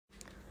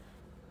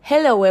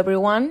Hello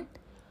everyone,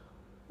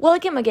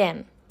 welcome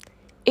again.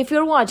 If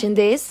you're watching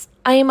this,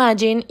 I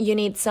imagine you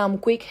need some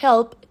quick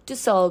help to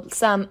solve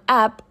some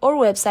app or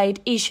website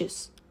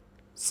issues.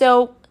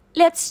 So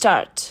let's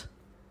start.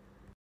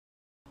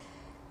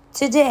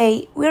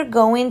 Today we're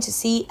going to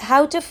see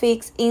how to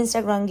fix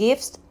Instagram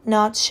Gifs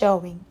not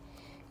showing.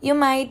 You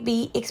might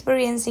be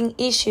experiencing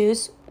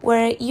issues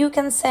where you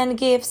can send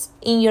GIFs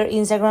in your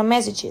Instagram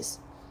messages.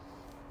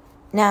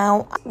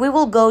 Now we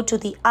will go to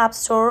the App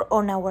Store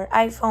on our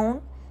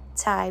iPhone,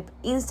 type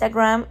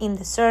Instagram in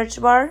the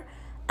search bar,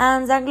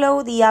 and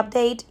download the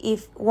update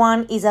if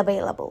one is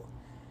available.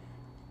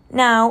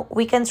 Now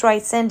we can try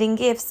sending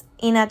GIFs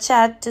in a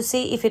chat to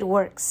see if it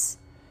works.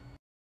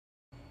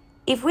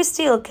 If we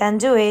still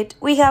can't do it,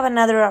 we have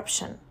another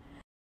option.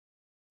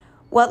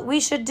 What we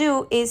should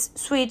do is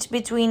switch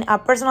between a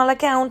personal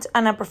account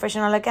and a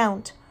professional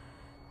account,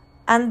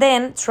 and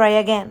then try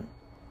again.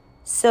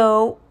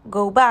 So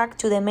go back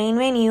to the main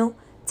menu,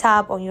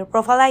 tap on your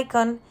profile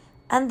icon,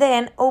 and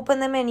then open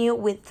the menu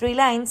with 3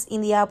 lines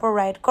in the upper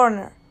right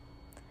corner.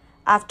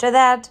 After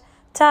that,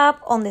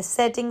 tap on the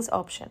settings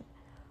option.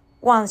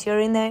 Once you're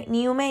in the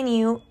new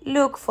menu,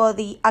 look for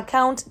the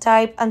account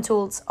type and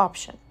tools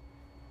option.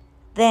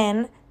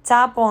 Then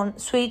tap on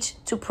switch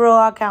to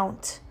pro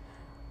account.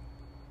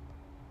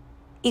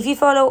 If you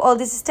follow all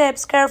these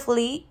steps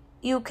carefully,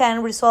 you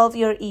can resolve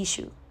your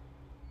issue.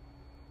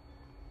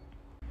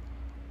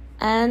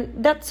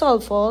 And that's all,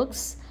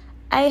 folks.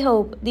 I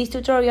hope this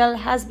tutorial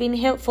has been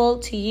helpful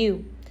to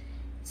you.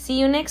 See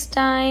you next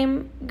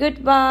time.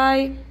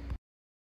 Goodbye.